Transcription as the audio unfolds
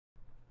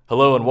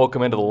Hello and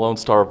welcome into the Lone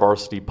Star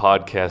Varsity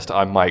Podcast.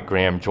 I'm Mike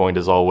Graham, joined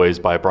as always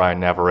by Brian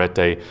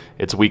Navarrete.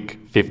 It's week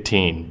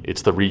 15.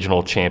 It's the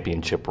regional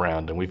championship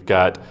round, and we've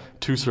got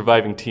two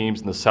surviving teams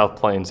in the South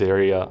Plains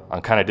area on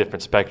kind of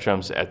different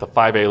spectrums. At the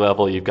 5A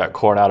level, you've got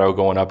Coronado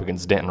going up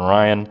against Denton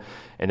Ryan,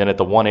 and then at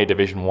the 1A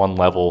Division I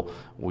level,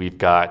 we've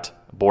got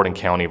Borden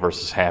County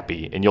versus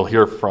Happy, and you'll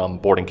hear from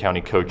Borden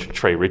County coach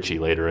Trey Ritchie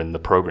later in the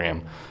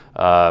program.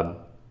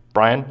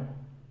 Brian,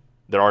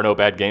 there are no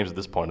bad games at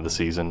this point of the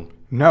season.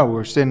 No,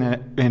 we're sitting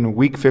in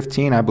week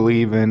 15, I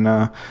believe, and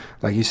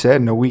like you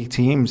said, no weak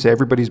teams.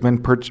 Everybody's been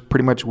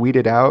pretty much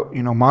weeded out.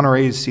 You know,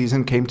 Monterey's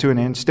season came to an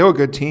end. Still a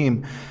good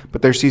team,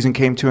 but their season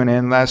came to an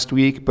end last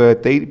week.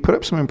 But they put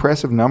up some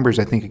impressive numbers,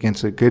 I think,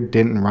 against a good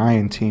Denton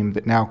Ryan team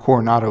that now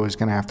Coronado is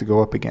going to have to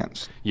go up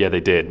against. Yeah,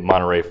 they did.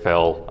 Monterey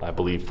fell, I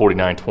believe,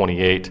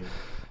 49-28.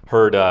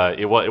 Heard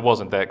it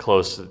wasn't that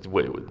close.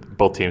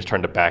 Both teams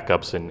turned to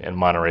backups, and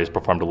Monterey's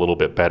performed a little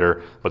bit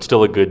better, but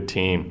still a good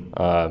team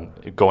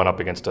going up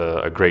against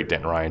a great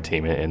Denton Ryan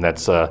team, and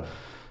that's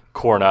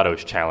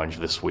Coronado's challenge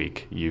this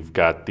week. You've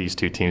got these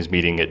two teams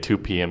meeting at 2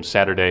 p.m.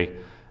 Saturday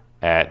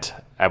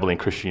at Abilene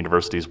Christian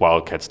University's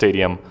Wildcat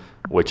Stadium,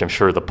 which I'm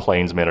sure the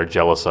Plainsmen are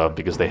jealous of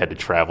because they had to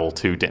travel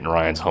to Denton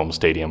Ryan's home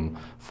stadium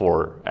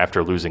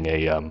after losing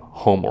a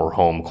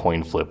home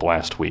coin flip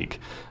last week.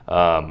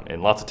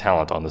 And lots of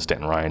talent on this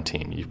Denton Ryan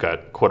team. You've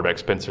got quarterback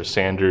Spencer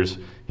Sanders.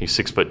 He's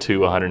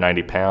 6'2",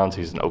 190 pounds.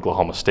 He's an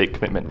Oklahoma State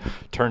commitment.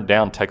 Turned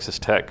down Texas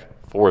Tech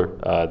for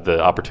the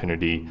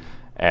opportunity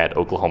at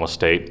Oklahoma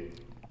State.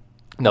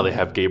 Now they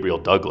have Gabriel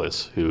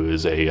Douglas, who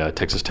is a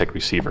Texas Tech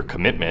receiver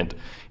commitment.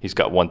 He's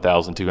got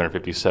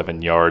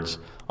 1,257 yards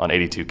on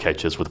 82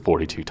 catches with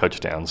 42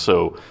 touchdowns.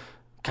 So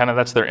kind of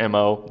that's their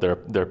MO.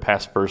 They're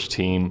pass-first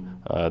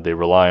team. They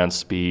rely on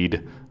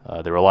speed.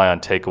 They rely on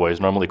takeaways.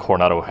 Normally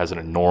Coronado has an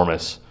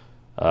enormous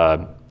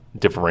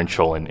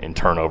differential in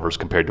turnovers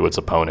compared to its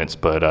opponents,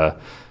 but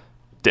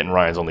Denton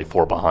Ryan's only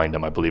 4 behind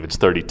them. I believe it's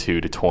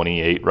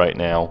 32-28 right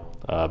now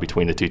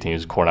between the two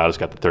teams. Coronado's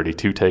got the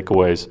 32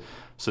 takeaways.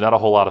 So not a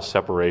whole lot of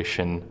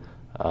separation,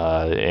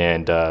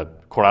 and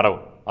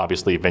Coronado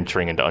obviously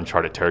venturing into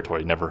uncharted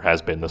territory. Never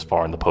has been this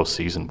far in the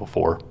postseason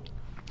before.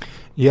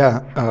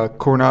 Yeah,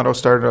 Coronado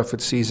started off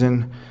its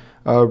season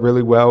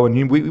really well,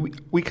 and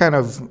we kind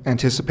of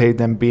anticipated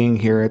them being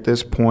here at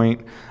this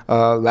point.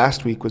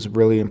 Last week was a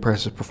really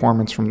impressive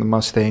performance from the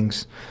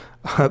Mustangs.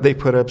 They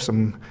put up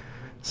some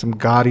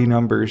gaudy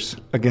numbers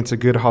against a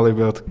good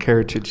Hollywood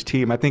Heritage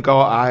team. I think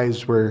all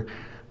eyes were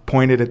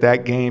pointed at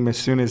that game as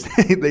soon as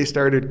they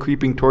started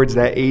creeping towards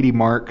that 80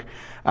 mark.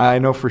 I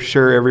know for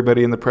sure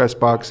everybody in the press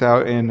box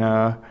out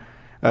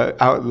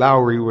out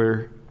Lowry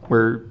were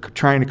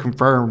trying to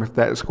confirm if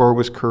that score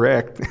was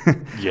correct.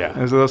 Yeah.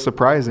 It was a little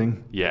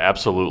surprising. Yeah,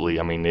 absolutely.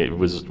 I mean,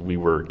 we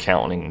were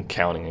counting,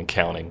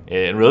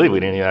 and really we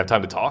didn't even have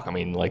time to talk. I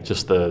mean, like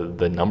just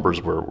the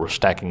numbers were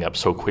stacking up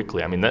so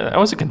quickly. I mean, that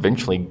was a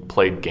conventionally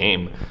played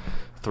game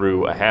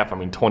through a half. I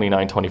mean,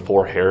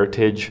 29-24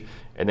 Heritage.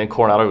 And then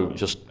Coronado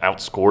just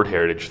outscored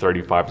Heritage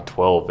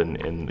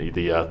 35-12 in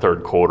the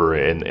third quarter,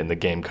 and the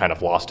game kind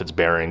of lost its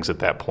bearings at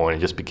that point. It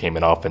just became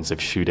an offensive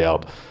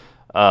shootout.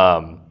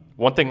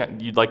 One thing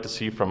you'd like to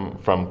see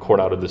from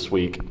Coronado this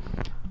week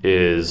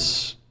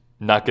is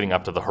not getting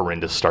up to the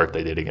horrendous start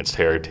they did against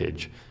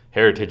Heritage.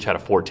 Heritage had a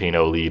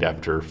 14-0 lead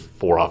after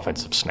 4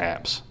 offensive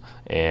snaps,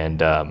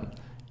 and I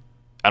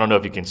don't know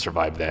if you can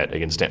survive that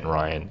against Denton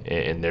Ryan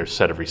and their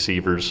set of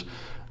receivers.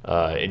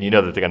 And you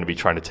know that they're going to be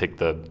trying to take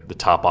the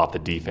top off the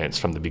defense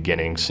from the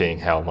beginning, seeing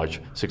how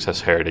much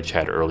success Heritage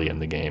had early in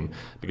the game.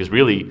 Because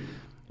really,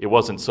 it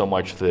wasn't so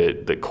much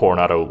that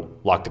Coronado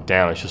locked it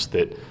down. It's just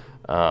that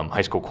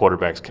high school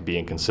quarterbacks can be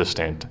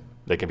inconsistent.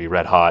 They can be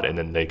red hot, and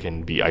then they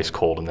can be ice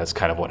cold, and that's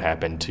kind of what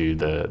happened to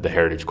the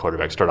Heritage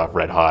quarterback. Start off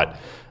red hot,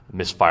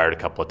 misfired a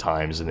couple of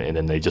times, and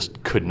then they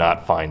just could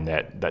not find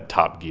that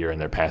top gear in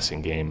their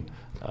passing game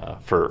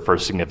for a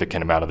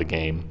significant amount of the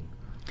game.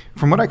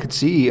 From what I could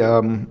see,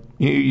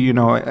 you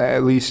know,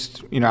 at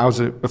least, you know, I was,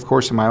 of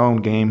course, in my own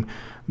game,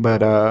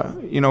 but,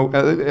 you know,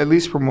 at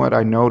least from what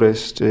I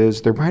noticed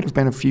is there might have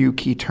been a few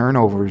key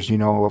turnovers, you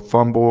know, a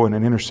fumble and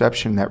an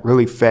interception that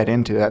really fed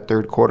into that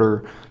third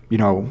quarter, you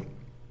know,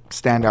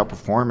 standout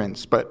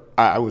performance, but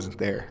I wasn't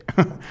there.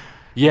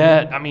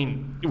 Yeah, I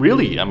mean,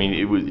 really, I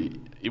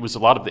mean, it was a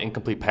lot of the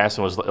incomplete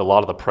passing, was a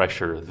lot of the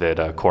pressure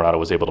that Coronado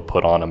was able to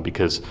put on them,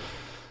 because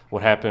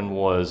what happened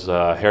was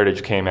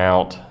Heritage came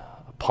out,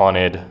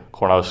 punted,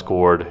 Coronado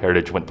scored,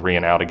 Heritage went 3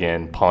 and out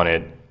again,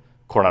 punted,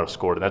 Coronado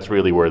scored, and that's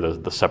really where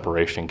the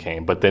separation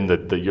came. But then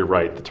you're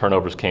right, the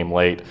turnovers came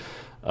late.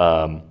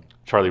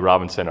 Charlie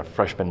Robinson, a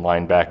freshman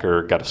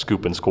linebacker, got a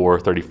scoop and score,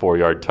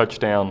 34-yard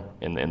touchdown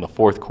in the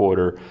fourth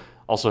quarter.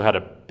 Also had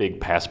a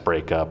big pass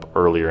breakup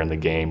earlier in the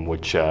game,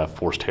 which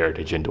forced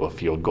Heritage into a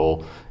field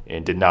goal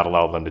and did not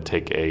allow them to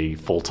take a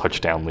full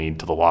touchdown lead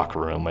to the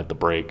locker room at the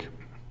break.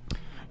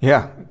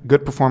 Yeah,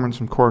 good performance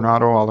from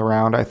Coronado all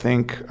around, I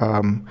think.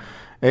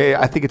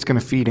 I think it's going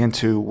to feed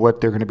into what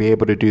they're going to be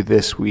able to do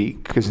this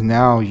week, because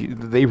now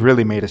they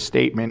really made a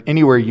statement.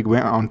 Anywhere you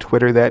went on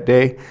Twitter that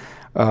day,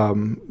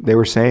 they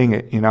were saying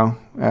it,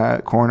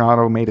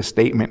 Coronado made a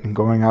statement in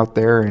going out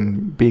there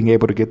and being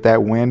able to get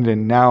that win,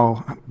 and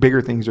now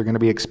bigger things are going to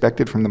be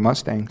expected from the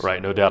Mustangs.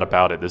 Right, no doubt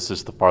about it. This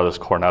is the farthest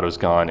Coronado's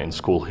gone in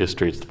school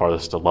history. It's the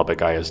farthest the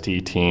Lubbock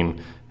ISD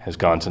team has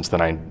gone since the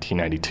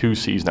 1992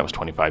 season. That was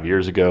 25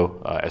 years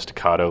ago.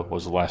 Estacado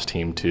was the last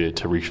team to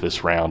reach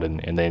this round,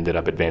 and they ended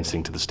up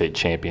advancing to the state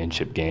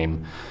championship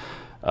game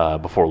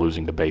before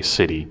losing to Bay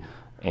City.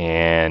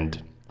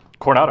 And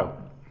Coronado,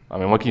 I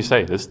mean, what can you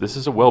say? This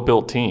is a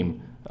well-built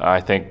team. I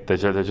think they're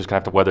just going to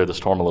have to weather the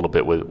storm a little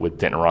bit with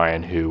Denton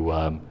Ryan, who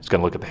is going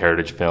to look at the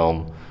Heritage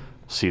film,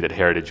 see that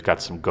Heritage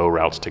got some go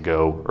routes to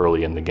go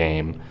early in the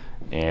game,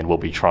 and will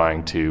be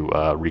trying to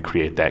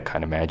recreate that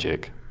kind of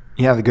magic.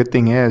 Yeah, the good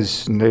thing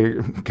is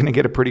they're going to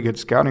get a pretty good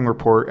scouting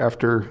report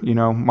after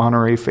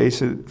Monterey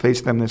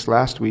faced them this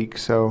last week.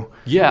 So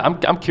yeah,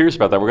 I'm curious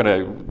about that.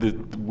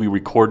 We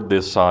record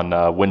this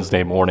on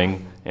Wednesday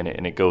morning, and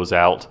it goes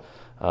out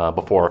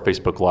before our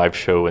Facebook Live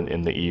show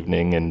in the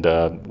evening, and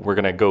we're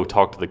going to go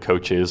talk to the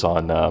coaches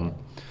on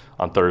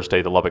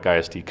Thursday, the Lubbock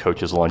ISD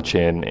coaches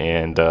luncheon,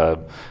 and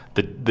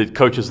the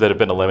coaches that have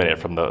been eliminated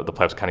from the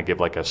playoffs kind of give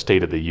like a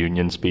State of the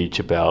Union speech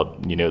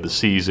about the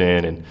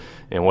season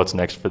and what's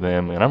next for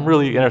them. And I'm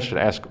really interested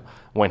to ask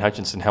Wayne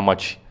Hutchinson how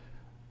much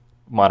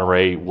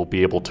Monterey will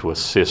be able to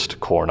assist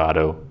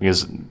Coronado,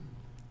 because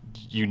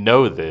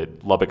that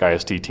Lubbock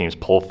ISD teams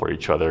pull for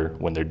each other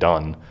when they're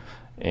done,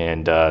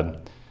 and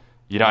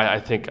I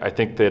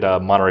think that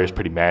Monterey is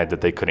pretty mad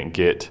that they couldn't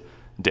get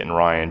Denton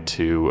Ryan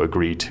to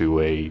agree to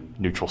a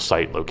neutral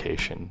site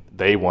location.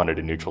 They wanted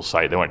a neutral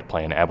site. They wanted to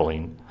play in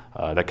Abilene.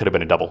 That could have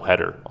been a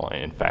doubleheader.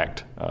 In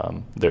fact,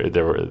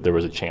 there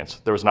was a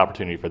chance. There was an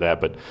opportunity for that,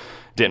 but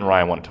Denton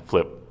Ryan wanted to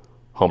flip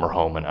home or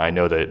home, and I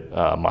know that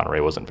Monterey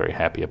wasn't very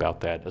happy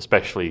about that,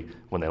 especially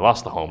when they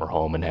lost the home or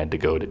home and had to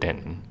go to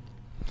Denton.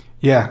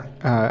 Yeah,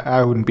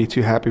 I wouldn't be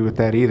too happy with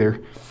that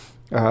either.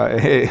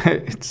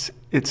 It's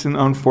an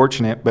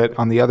unfortunate, but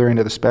on the other end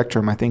of the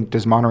spectrum, I think,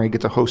 does Monterey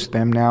get to host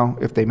them now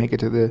if they make it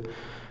to the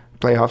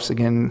playoffs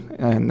again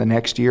in the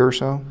next year or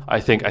so? I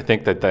think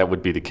that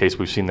would be the case.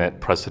 We've seen that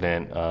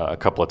precedent a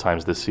couple of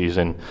times this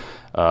season,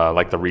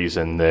 like the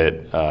reason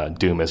that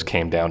Dumas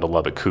came down to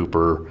Lubbock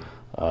Cooper,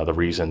 the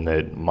reason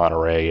that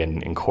Monterey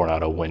and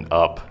Coronado went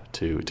up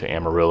to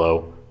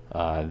Amarillo.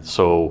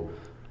 So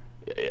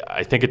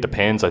I think it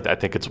depends. I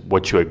think it's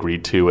what you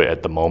agreed to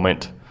at the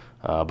moment.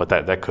 But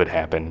that could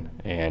happen,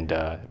 and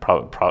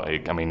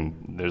probably, I mean,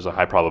 there's a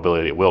high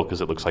probability it will, because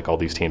it looks like all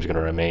these teams are going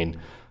to remain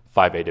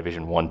 5A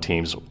Division I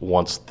teams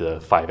once the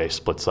 5A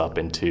splits up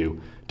into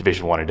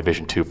Division I and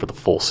Division II for the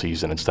full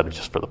season instead of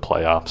just for the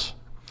playoffs.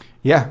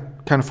 Yeah,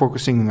 kind of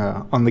focusing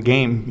on the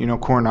game.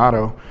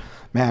 Coronado,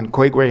 man,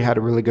 Quagway had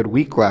a really good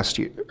week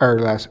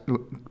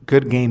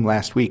good game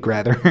last week,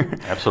 rather.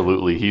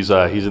 Absolutely. He's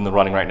in the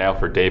running right now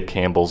for Dave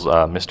Campbell's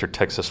Mr.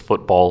 Texas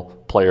Football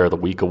Player of the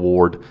Week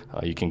award.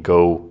 You can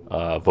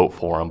go vote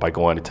for him by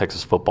going to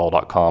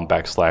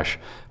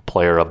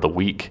texasfootball.com/player of the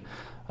week.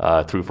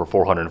 Threw for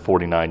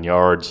 449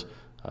 yards,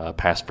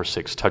 passed for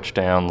 6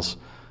 touchdowns,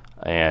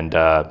 and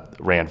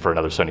ran for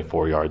another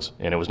 74 yards.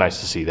 And it was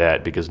nice to see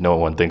that, because no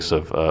one thinks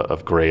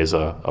of Gray as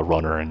a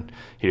runner, and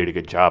he did a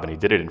good job, and he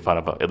did it in front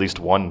of at least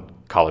one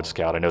college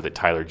scout. I know that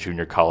Tyler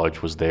Junior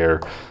College was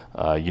there.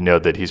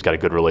 That he's got a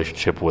good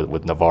relationship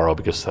with Navarro,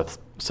 because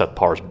Seth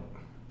Parr's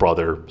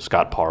brother,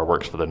 Scott Parr,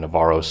 works for the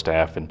Navarro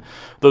staff, and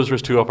those are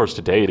his 2 offers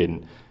to date.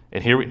 And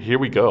here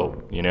we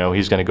go.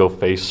 He's going to go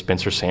face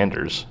Spencer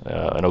Sanders,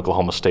 an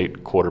Oklahoma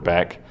State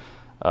quarterback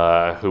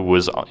who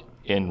was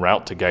en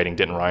route to guiding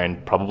Denton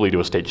Ryan probably to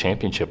a state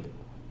championship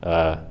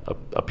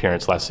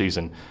appearance last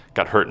season.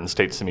 Got hurt in the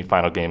state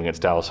semifinal game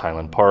against Dallas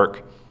Highland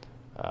Park.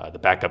 The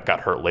backup got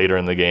hurt later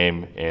in the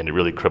game, and it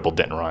really crippled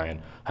Denton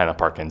Ryan. Highland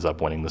Park ends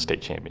up winning the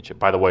state championship.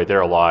 By the way,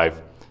 they're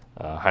alive.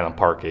 Highland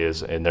Park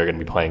is, and they're going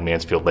to be playing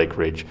Mansfield Lake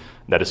Ridge.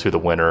 That is who the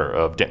winner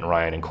of Denton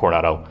Ryan and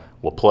Coronado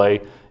will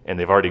play, and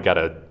they've already got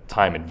a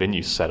time and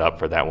venue set up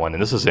for that one.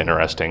 And this is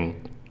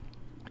interesting.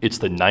 It's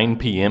the 9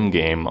 p.m.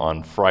 game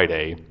on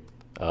Friday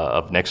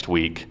of next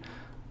week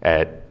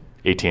at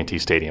AT&T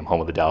Stadium,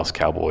 home of the Dallas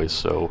Cowboys.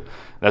 So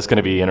that's going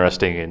to be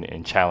interesting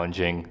and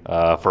challenging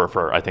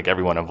for I think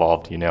everyone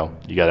involved. You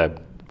got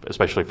to,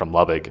 especially from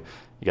Lubbock,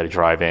 you got to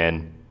drive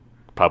in,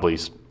 probably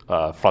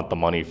front the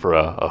money for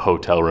a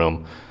hotel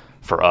room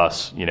for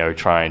us,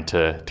 trying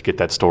to get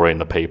that story in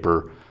the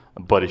paper.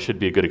 But it should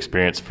be a good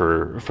experience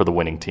for the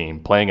winning team.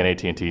 Playing in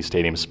AT&T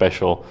Stadium is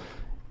special,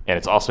 and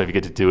it's awesome if you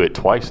get to do it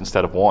twice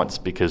instead of once,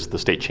 because the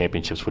state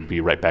championships would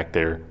be right back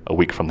there a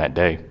week from that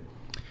day.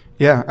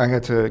 Yeah, I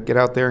got to get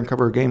out there and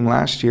cover a game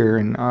last year,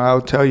 and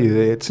I'll tell you,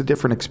 it's a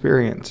different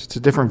experience. It's a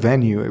different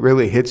venue. It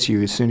really hits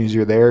you as soon as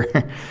you're there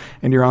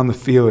and you're on the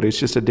field. It's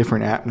just a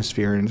different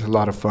atmosphere, and it's a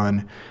lot of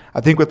fun.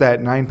 I think with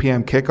that 9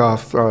 p.m.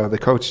 kickoff, the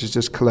coaches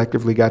just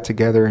collectively got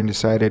together and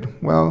decided,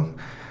 well,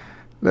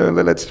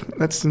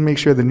 let's make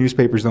sure the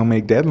newspapers don't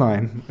make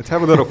deadline. Let's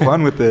have a little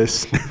fun with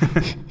this.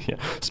 Yeah.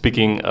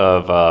 Speaking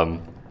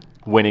of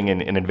winning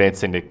and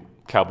advancing to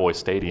Cowboy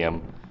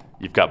Stadium,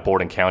 You've got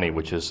Borden County,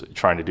 which is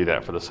trying to do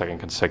that for the second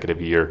consecutive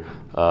year.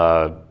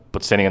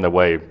 But standing in the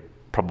way,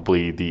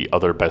 probably the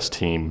other best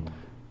team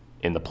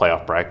in the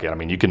playoff bracket. I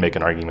mean, you can make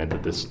an argument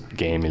that this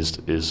game is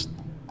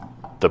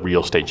the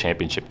real state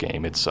championship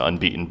game. It's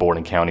unbeaten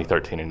Borden County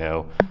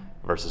 13-0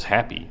 versus the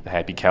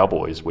Happy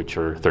Cowboys, which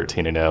are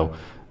 13-0.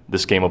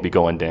 This game will be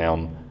going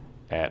down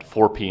at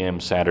 4 p.m.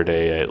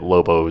 Saturday at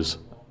Level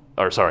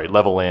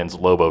Land's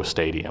Lobo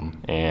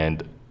Stadium,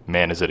 and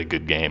man, is it a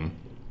good game.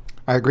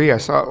 I agree. I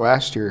saw it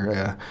last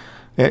year.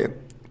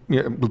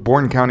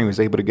 Borden County was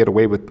able to get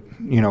away with,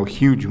 a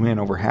huge win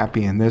over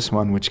Happy in this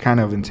one, which kind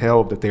of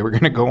entailed that they were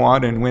going to go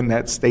on and win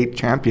that state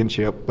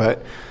championship.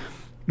 But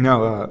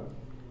no,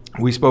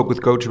 we spoke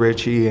with Coach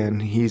Ritchie,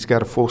 and he's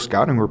got a full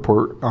scouting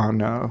report on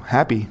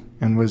Happy,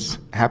 and was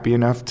happy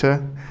enough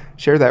to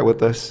share that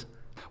with us.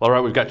 All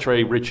right, we've got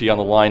Trey Ritchie on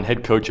the line,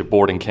 head coach at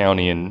Borden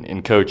County,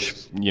 and Coach,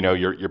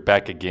 you're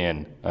back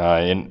again.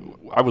 And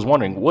I was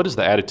wondering, what is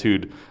the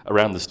attitude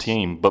around this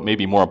team, but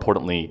maybe more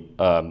importantly,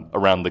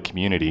 around the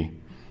community?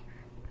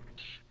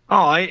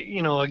 Oh,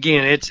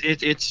 again,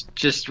 it's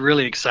just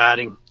really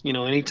exciting.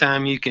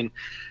 Anytime you can,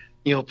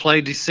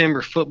 play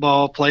December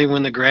football, play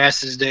when the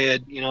grass is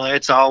dead.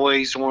 It's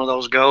always one of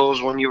those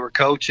goals when you were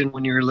coaching,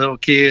 when you were a little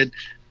kid.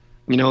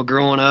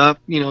 Growing up,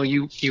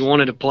 you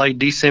wanted to play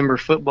December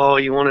football.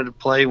 You wanted to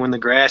play when the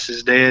grass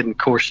is dead. And, of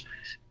course,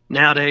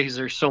 nowadays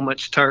there's so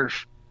much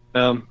turf.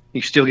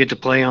 You still get to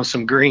play on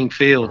some green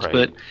fields.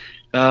 Right.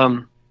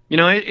 But,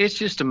 it's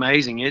just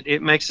amazing.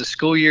 It makes the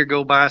school year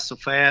go by so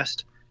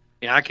fast.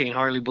 I can't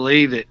hardly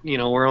believe that,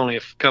 we're only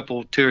a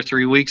couple, 2 or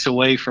 3 weeks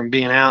away from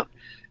being out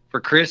for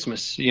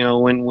Christmas.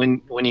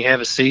 When you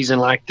have a season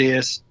like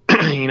this,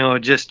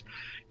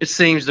 it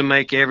seems to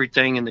make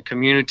everything in the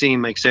community,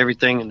 makes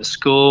everything in the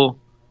school,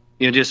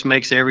 just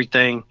makes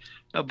everything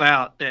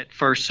about that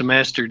first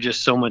semester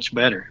just so much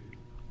better.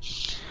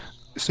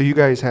 So you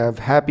guys have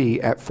Happy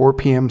at 4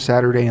 p.m.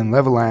 Saturday in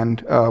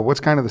Leveland.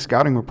 What's kind of the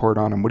scouting report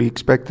on them? What do you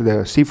expect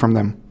to see from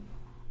them?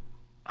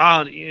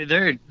 Oh,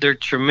 they're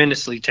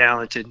tremendously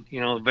talented,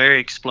 very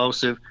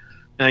explosive.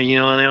 They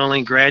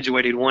only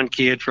graduated one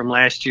kid from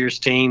last year's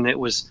team that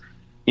was,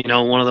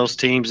 one of those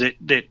teams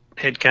that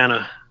had kind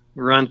of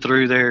run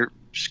through their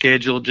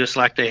schedule just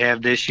like they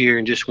have this year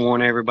and just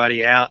worn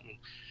everybody out.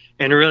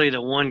 And really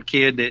the one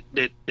kid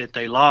that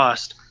they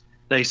lost,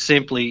 they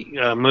simply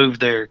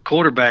moved their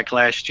quarterback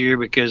last year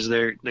because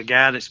the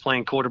guy that's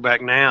playing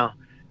quarterback now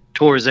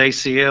tore his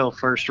ACL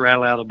first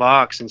rattle out of the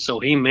box, and so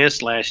he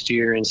missed last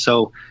year. And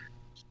so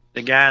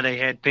the guy they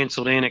had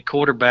penciled in at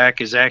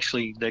quarterback is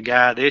actually the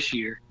guy this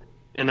year.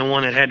 And the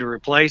one that had to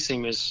replace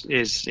him is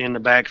in the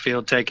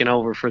backfield taking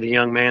over for the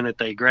young man that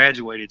they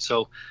graduated.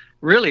 So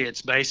really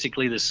it's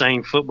basically the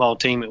same football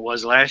team it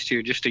was last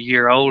year, just a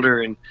year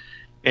older. And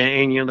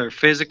they're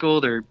physical,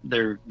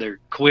 they're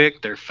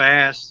quick, they're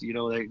fast,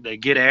 they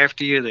get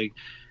after you,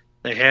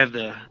 they have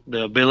the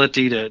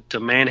ability to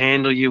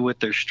manhandle you with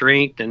their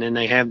strength, and then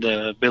they have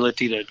the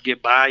ability to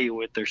get by you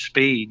with their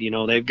speed.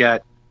 They've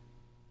got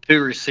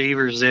 2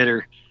 receivers that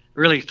are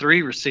really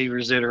 3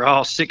 receivers that are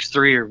all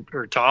 6'3"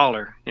 or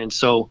taller, and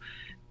so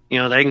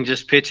they can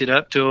just pitch it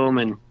up to them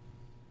and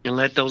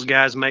let those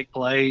guys make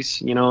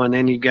plays, and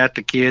then you've got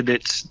the kid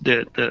that's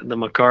the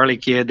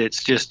McCarley kid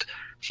that's just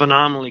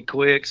phenomenally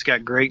quick. It's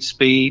got great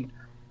speed,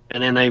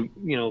 and then they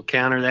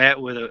counter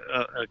that with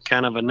a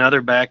kind of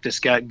another back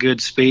that's got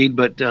good speed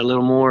but a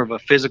little more of a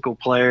physical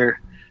player,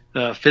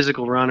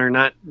 physical runner,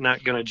 not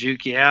going to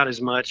juke you out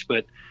as much,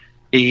 but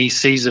he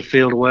sees the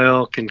field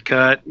well, can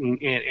cut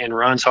and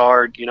runs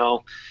hard.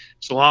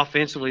 So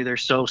offensively they're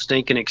so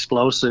stinking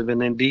explosive,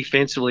 and then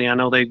defensively I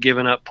know they've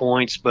given up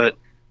points, but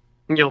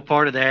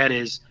part of that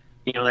is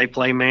they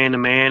play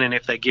man-to-man, and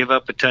if they give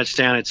up a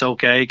touchdown, it's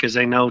okay because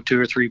they know 2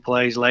 or 3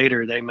 plays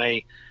later they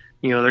may,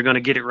 they're going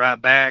to get it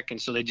right back,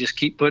 and so they just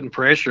keep putting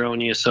pressure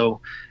on you. So,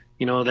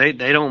 they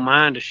don't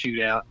mind a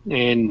shootout,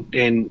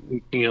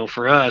 and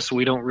for us,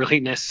 we don't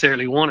really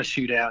necessarily want a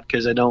shootout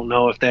because I don't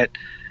know if that,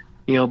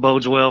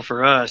 bodes well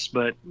for us.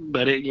 But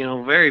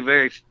it, very,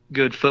 very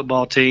good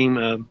football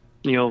team.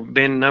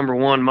 Been number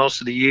 1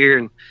 most of the year,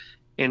 and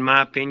in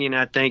my opinion,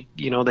 I think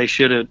they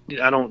should have.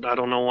 I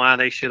don't know why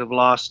they should have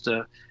lost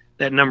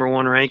that number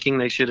 1 ranking.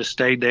 They should have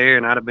stayed there,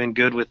 and I'd have been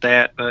good with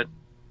that. But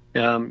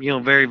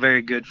very,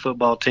 very good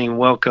football team,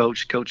 well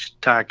coached. Coach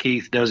Ty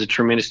Keith does a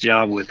tremendous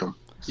job with them.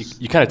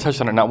 You kind of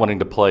touched on it, not wanting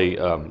to play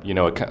a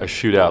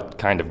shootout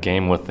kind of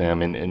game with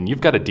them, and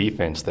you've got a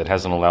defense that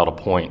hasn't allowed a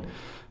point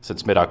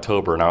since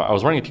mid-October. And I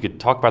was wondering if you could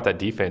talk about that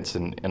defense,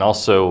 and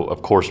also,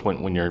 of course,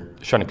 when you're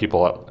shutting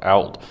people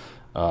out,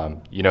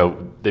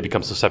 they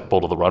become susceptible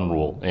to the run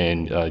rule,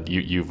 and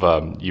you've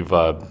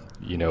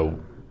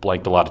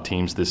blanked a lot of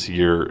teams this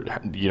year.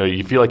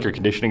 You feel like your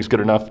conditioning is good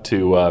enough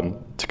to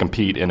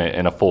compete in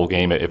a full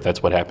game if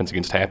that's what happens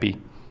against Happy?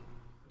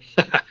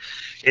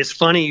 It's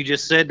funny you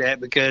just said that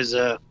because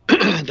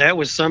that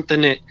was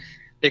something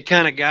that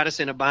kind of got us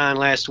in a bind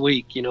last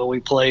week. We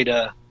played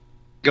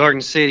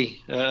Garden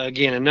City,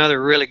 again,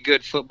 another really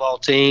good football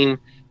team,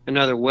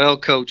 another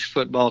well-coached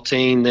football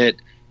team that,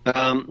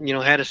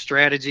 had a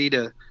strategy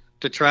to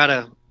try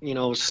to,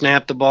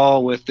 snap the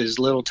ball with as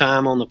little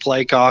time on the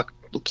play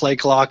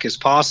clock as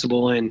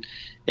possible. And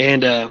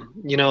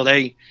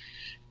they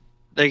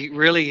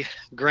really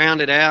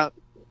grounded out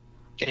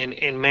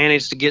and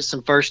managed to get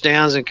some first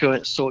downs,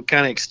 and so it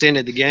kind of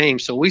extended the game.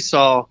 So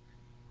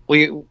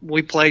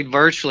we played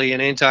virtually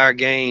an entire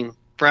game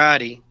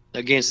Friday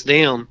against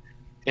them,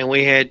 and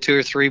we had 2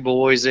 or 3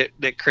 boys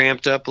that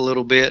cramped up a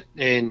little bit.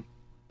 And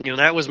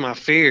that was my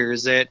fear,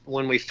 is that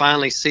when we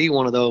finally see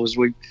one of those,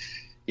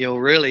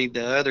 really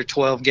the other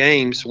 12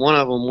 games, one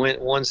of them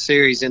went one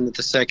series into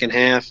the second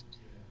half.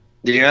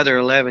 The other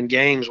 11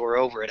 games were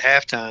over at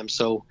halftime.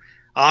 So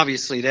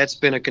obviously that's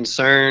been a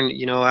concern.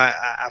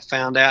 I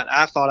found out,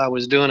 I thought I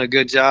was doing a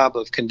good job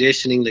of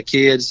conditioning the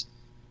kids.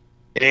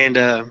 And,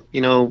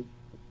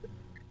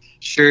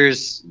 sure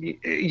as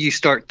you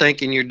start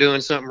thinking you're doing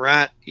something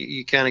right,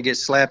 you kind of get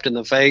slapped in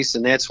the face.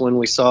 And that's when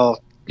we saw,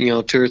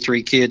 2 or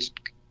 3 kids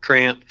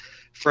cramp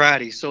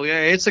Friday. So, yeah,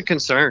 it's a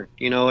concern.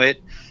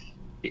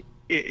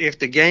 If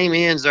the game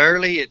ends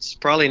early, it's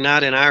probably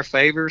not in our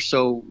favor.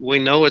 So we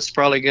know it's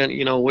probably going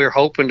to, we're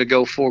hoping to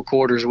go 4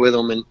 quarters with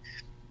them. And,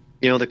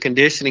 the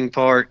conditioning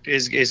part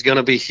is going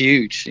to be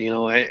huge.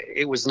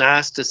 It was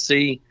nice to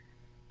see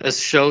us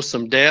show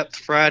some depth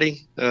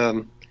Friday.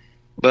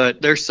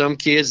 But there's some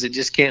kids that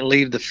just can't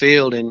leave the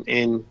field.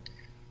 And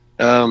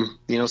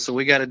so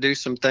we got to do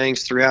some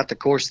things throughout the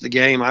course of the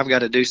game. I've got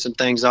to do some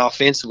things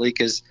offensively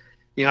because,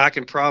 I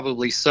can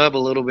probably sub a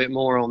little bit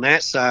more on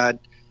that side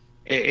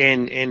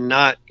and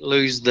not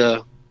lose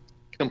the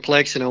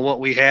complexion of what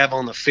we have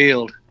on the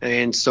field.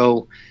 And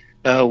so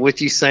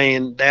with you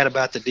saying that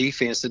about the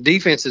defense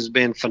has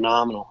been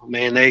phenomenal.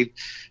 Man,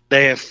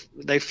 they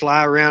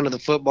fly around to the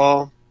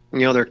football.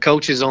 Their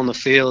coaches on the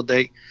field,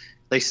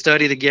 they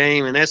study the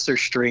game, and that's their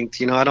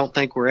strength. I don't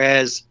think we're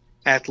as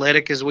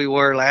athletic as we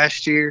were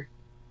last year,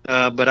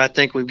 but I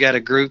think we've got a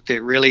group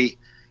that really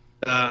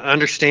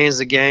understands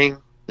the game,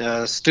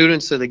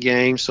 students of the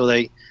game. So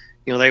they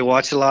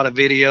watch a lot of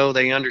video.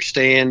 They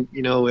understand,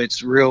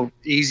 it's real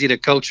easy to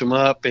coach them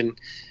up, and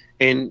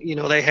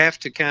they have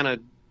to kind of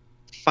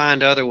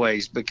find other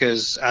ways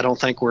because I don't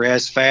think we're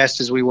as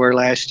fast as we were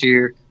last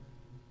year.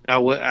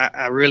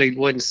 I really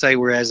wouldn't say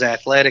we're as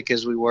athletic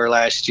as we were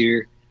last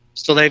year.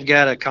 So they've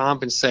got to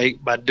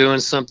compensate by doing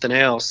something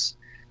else,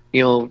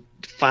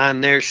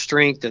 find their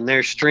strength, and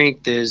their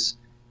strength is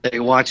they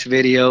watch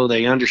video,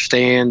 they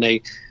understand,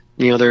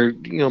 they're,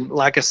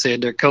 like I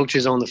said, they're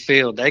coaches on the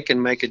field. They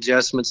can make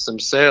adjustments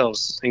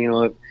themselves.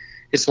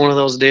 It's one of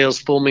those deals,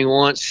 fool me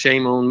once,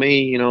 shame on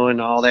me,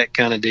 and all that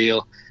kind of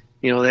deal.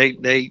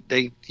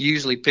 They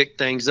usually pick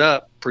things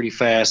up pretty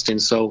fast.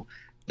 And so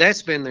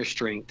that's been their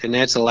strength, and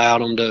that's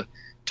allowed them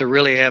to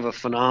really have a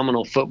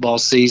phenomenal football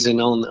season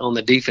on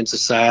the defensive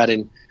side.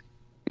 And,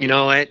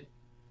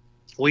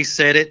 we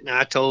said it, and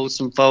I told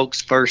some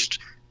folks first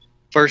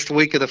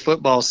week of the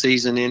football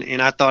season,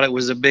 and I thought it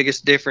was the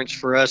biggest difference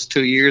for us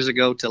 2 years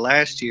ago to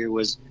last year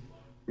was,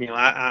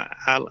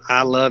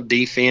 I love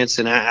defense,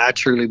 and I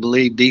truly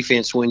believe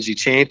defense wins you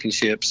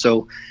championships.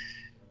 So,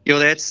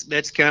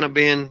 that's kind of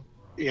been,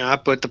 I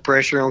put the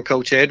pressure on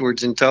Coach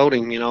Edwards and told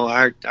him,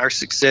 our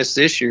success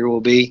this year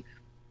will be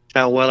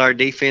how well our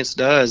defense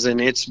does. And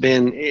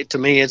to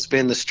me, it's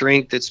been the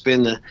strength. It's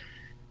been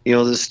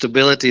the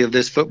stability of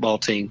this football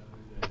team.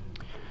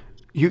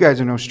 You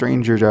guys are no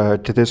stranger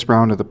to this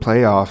round of the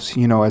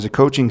playoffs. As a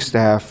coaching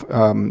staff,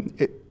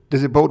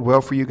 does it bode well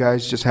for you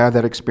guys just have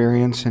that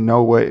experience and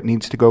know what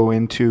needs to go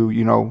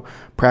into,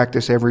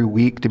 practice every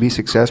week to be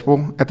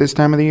successful at this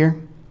time of the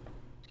year?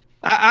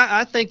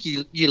 I think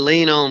you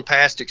lean on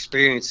past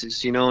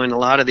experiences, and a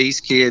lot of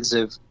these kids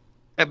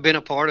have been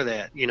a part of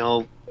that.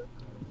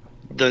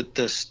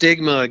 The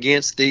stigma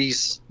against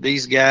these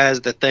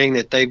guys, the thing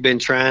that they've been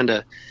trying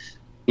to,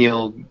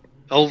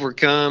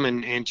 overcome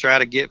and try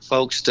to get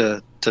folks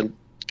to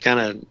kind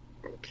of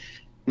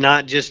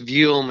not just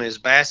view them as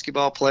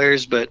basketball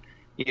players, but,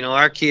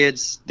 our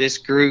kids, this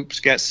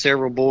group's got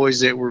several boys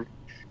that were,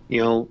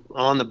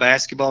 on the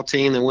basketball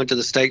team that went to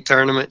the state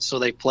tournament. So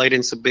they played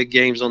in some big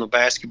games on the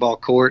basketball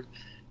court.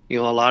 A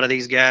lot of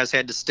these guys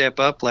had to step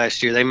up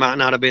last year. They might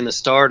not have been the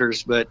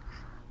starters, but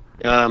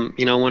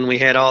when we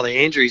had all the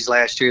injuries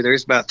last year,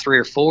 there's about 3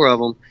 or 4 of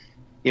them,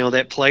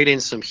 that played in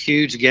some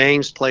huge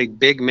games, played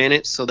big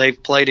minutes. So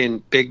they've played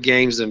in big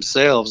games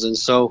themselves. And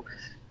so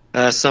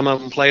some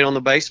of them played on the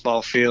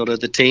baseball field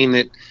of the team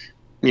that,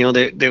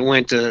 that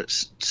went to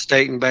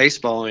state in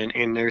baseball.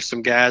 And there's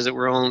some guys that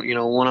were on,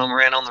 one of them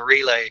ran on the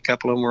relay. A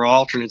couple of them were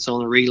alternates on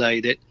the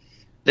relay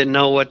that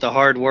know what the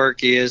hard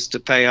work is to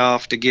pay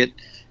off to get,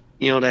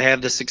 to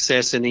have the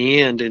success in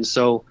the end. And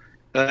so,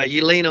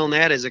 you lean on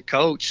that as a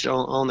coach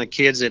on the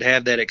kids that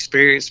have that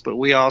experience, but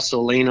we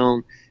also lean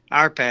on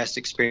our past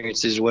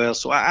experience as well.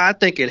 So I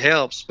think it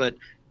helps. But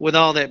with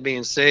all that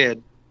being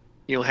said,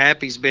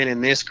 Happy's been in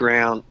this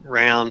round,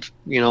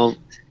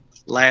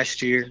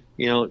 last year.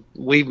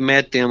 We've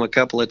met them a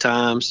couple of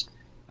times.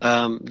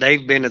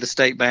 They've been to the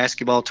state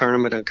basketball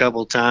tournament a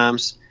couple of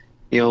times.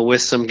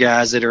 with some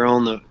guys that are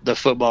on the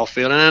football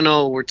field. And I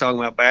know we're talking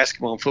about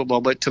basketball and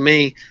football, but to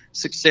me,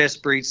 success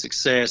breeds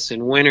success,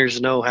 and winners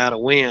know how to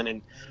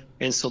win.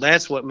 And so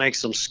that's what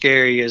makes them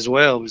scary as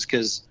well,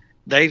 because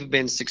they've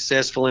been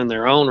successful in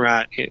their own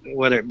right,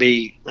 whether it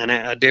be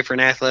a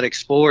different athletic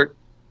sport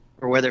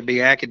or whether it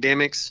be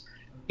academics.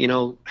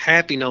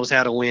 Happy knows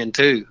how to win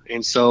too.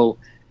 And so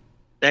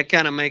that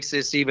kind of makes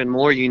this even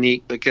more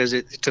unique, because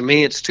to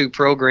me, it's two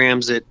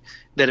programs that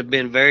have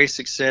been very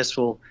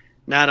successful,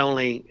 not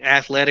only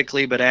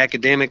athletically but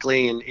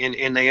academically,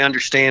 and they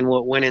understand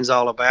what winning's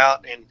all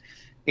about.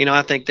 And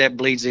I think that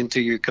bleeds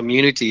into your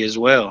community as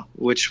well,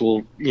 which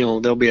will,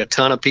 there'll be a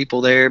ton of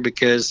people there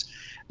because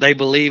they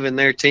believe in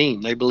their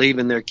team, they believe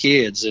in their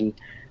kids,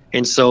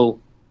 and so,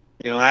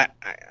 to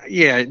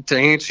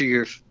answer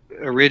your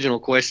original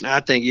question, I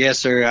think yes,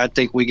 sir. I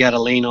think we got to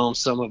lean on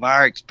some of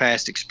our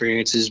past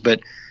experiences,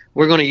 but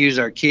we're going to use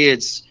our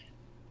kids'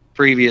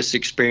 previous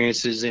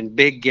experiences in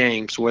big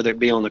games, whether it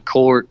be on the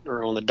court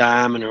or on the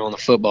diamond or on the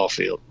football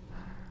field.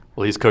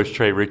 Well, he's Coach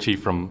Trey Ritchie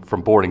from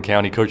Borden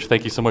County. Coach,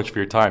 thank you so much for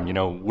your time.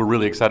 We're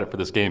really excited for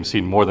this game.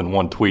 Seen more than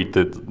one tweet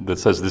that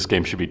says this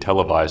game should be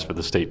televised for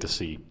the state to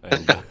see.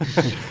 And,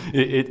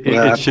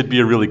 it should be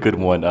a really good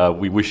one.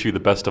 We wish you the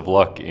best of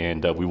luck,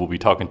 and we will be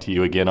talking to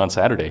you again on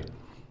Saturday.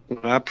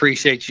 I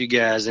appreciate you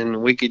guys,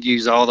 and we could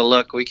use all the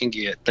luck we can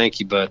get. Thank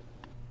you, bud.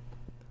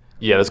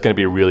 Yeah, that's going to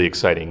be a really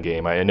exciting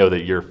game. I know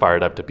that you're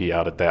fired up to be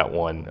out at that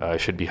one.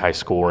 It should be high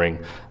scoring.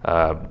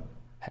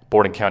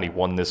 Borden County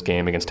won this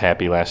game against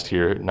Happy last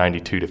year,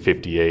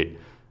 92-58.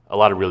 A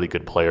lot of really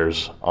good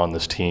players on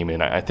this team,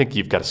 and I think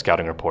you've got a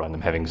scouting report on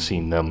them, having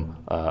seen them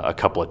a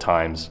couple of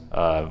times,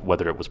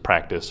 whether it was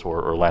practice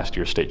or last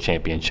year's state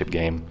championship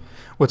game.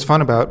 What's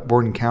fun about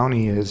Borden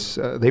County is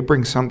they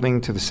bring something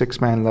to the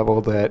six-man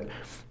level that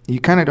you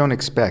kind of don't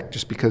expect,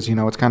 just because,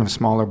 it's kind of a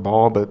smaller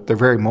ball, but they're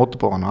very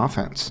multiple on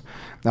offense.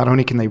 Not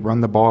only can they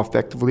run the ball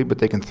effectively, but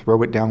they can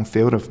throw it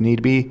downfield if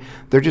need be.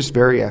 They're just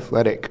very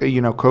athletic.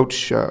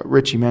 Coach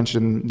Ritchie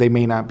mentioned they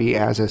may not be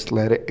as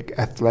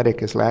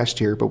athletic as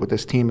last year, but what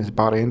this team has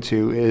bought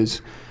into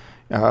is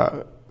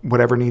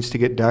whatever needs to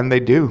get done, they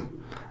do.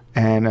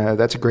 And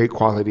that's a great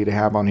quality to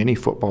have on any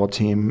football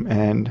team.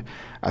 And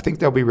I think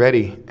they'll be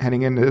ready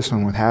heading into this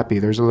one with Happy.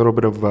 There's a little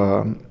bit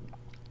of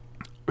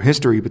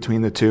history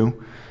between the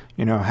two.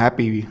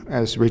 Happy,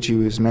 as Richie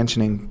was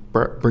mentioning,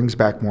 brings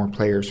back more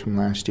players from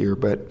last year.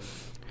 But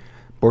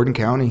Borden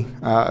County,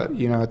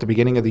 at the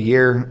beginning of the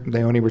year,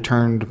 they only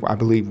returned, I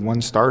believe,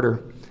 one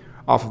starter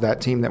off of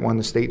that team that won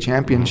the state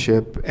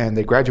championship, and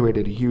they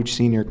graduated a huge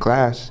senior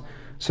class.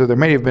 So there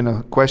may have been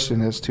a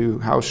question as to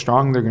how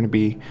strong they're going to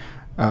be.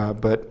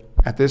 But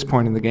at this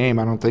point in the game,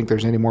 I don't think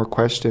there's any more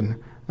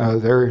question.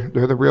 They're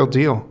the real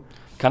deal.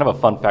 Kind of a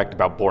fun fact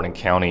about Borden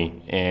County,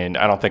 and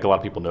I don't think a lot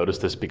of people notice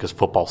this because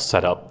football's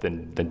set up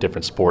than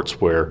different sports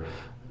where,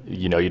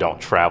 you don't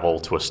travel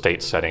to a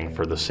state setting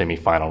for the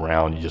semifinal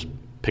round. You just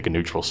pick a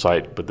neutral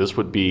site. But this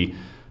would be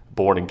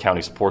Borden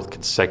County's fourth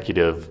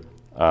consecutive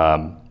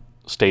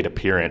state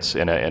appearance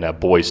in a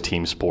boys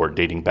team sport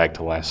dating back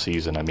to last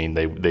season. I mean,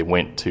 they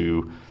went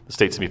to the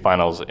state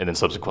semifinals and then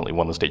subsequently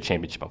won the state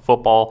championship in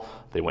football.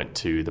 They went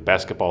to the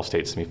basketball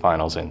state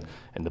semifinals and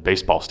the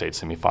baseball state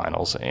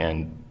semifinals,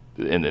 and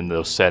in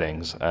those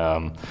settings.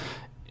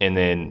 And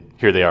then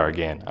here they are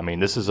again. I mean,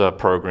 this is a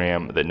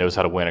program that knows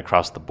how to win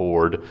across the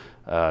board.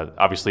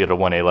 Obviously, at a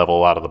 1A level,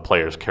 a lot of the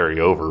players carry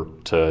over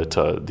to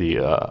the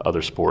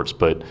other sports.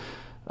 But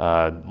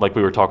like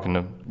we were talking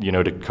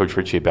to Coach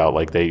Ritchie about,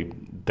 like they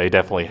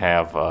definitely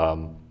have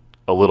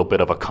a little bit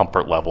of a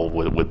comfort level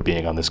with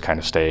being on this kind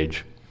of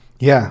stage.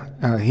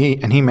 Yeah,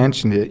 he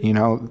mentioned it,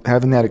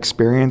 having that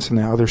experience in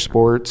the other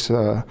sports,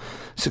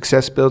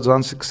 success builds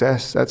on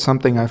success. That's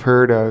something I've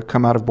heard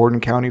come out of Borden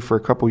County for a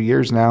couple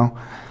years now.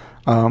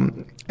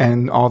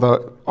 And all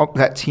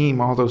that team,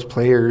 all those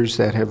players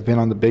that have been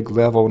on the big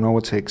level know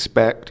what to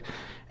expect.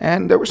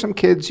 And there were some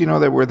kids,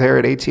 that were there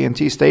at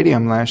AT&T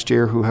Stadium last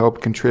year who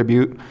helped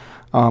contribute.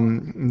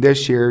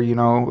 This year,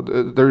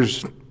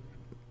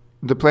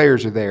 the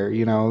players are there.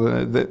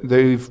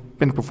 They've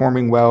been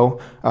performing well.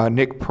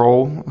 Nick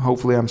Prohl,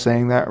 hopefully I'm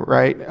saying that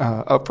right,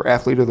 up for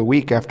Athlete of the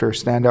Week after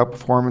standout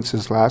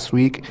performances last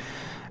week.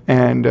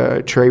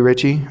 And Trey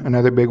Ritchie,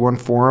 another big one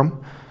for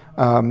him.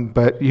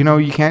 But,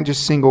 you can't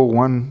just single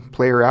one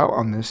player out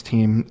on this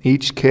team.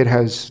 Each kid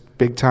has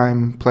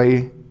big-time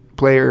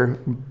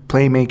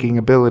playmaking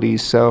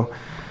abilities. So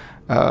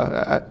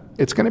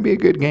it's going to be a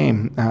good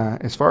game.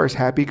 As far as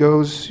Happy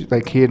goes,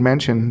 like he had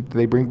mentioned,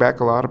 they bring back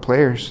a lot of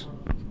players.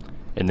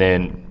 And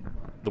then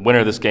the winner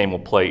of this game will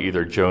play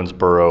either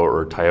Jonesboro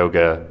or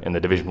Tioga in the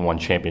Division I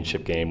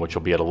championship game, which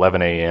will be at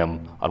 11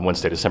 a.m. on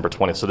Wednesday, December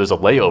 20th. So there's a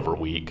layover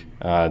week.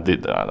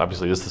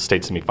 Obviously, this is the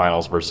state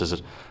semifinals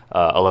versus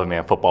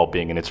 11-man football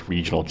being in its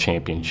regional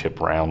championship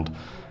round.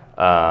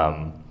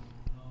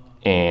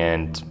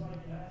 And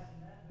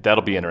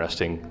that'll be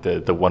interesting,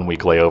 the 1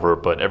 week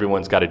layover. But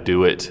everyone's got to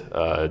do it.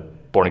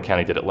 Borden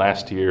County did it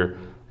last year,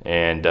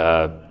 and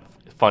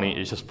funny.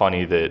 It's just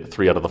funny that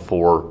 3 out of the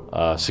 4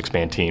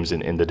 6-man teams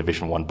in the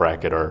Division I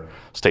bracket are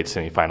state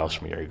semifinals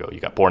from a year ago.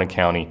 You got Borden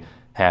County,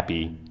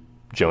 Happy,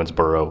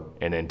 Jonesboro,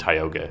 and then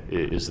Tioga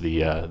is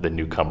the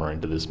newcomer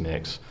into this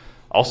mix.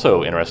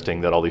 Also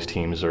interesting that all these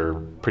teams are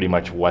pretty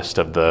much west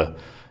of the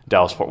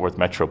Dallas-Fort Worth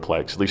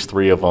Metroplex, at least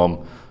 3 of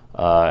them,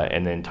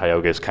 and then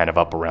Tioga is kind of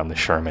up around the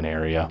Sherman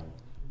area.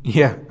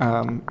 Yeah,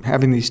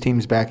 having these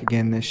teams back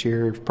again this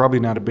year is probably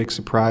not a big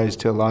surprise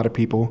to a lot of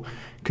people,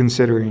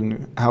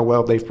 considering how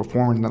well they've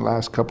performed in the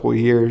last couple of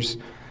years.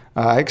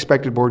 I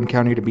expected Borden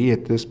County to be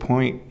at this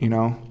point,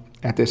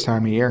 at this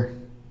time of year.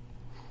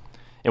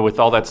 And with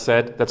all that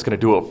said, that's going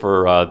to do it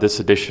for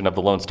this edition of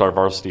the Lone Star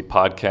Varsity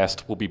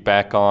Podcast. We'll be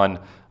back on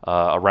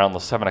around the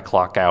 7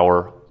 o'clock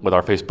hour with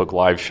our Facebook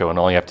Live show, and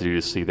all you have to do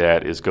to see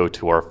that is go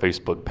to our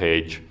Facebook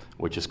page,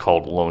 which is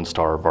called Lone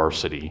Star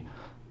Varsity.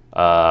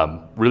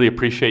 Really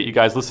appreciate you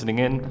guys listening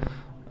in.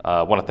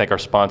 I want to thank our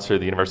sponsor,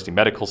 the University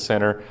Medical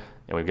Center,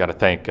 and we've got to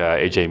thank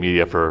AJ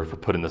Media for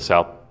putting this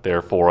out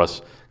there for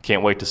us.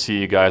 Can't wait to see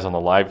you guys on the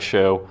live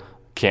show.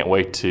 Can't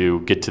wait to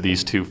get to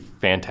these 2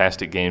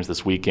 fantastic games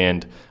this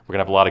weekend. We're going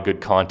to have a lot of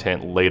good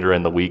content later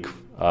in the week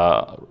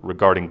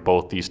regarding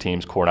both these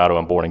teams, Coronado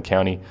and Borden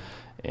County,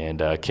 and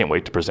can't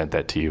wait to present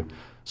that to you.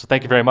 So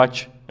thank you very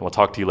much, and we'll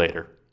talk to you later.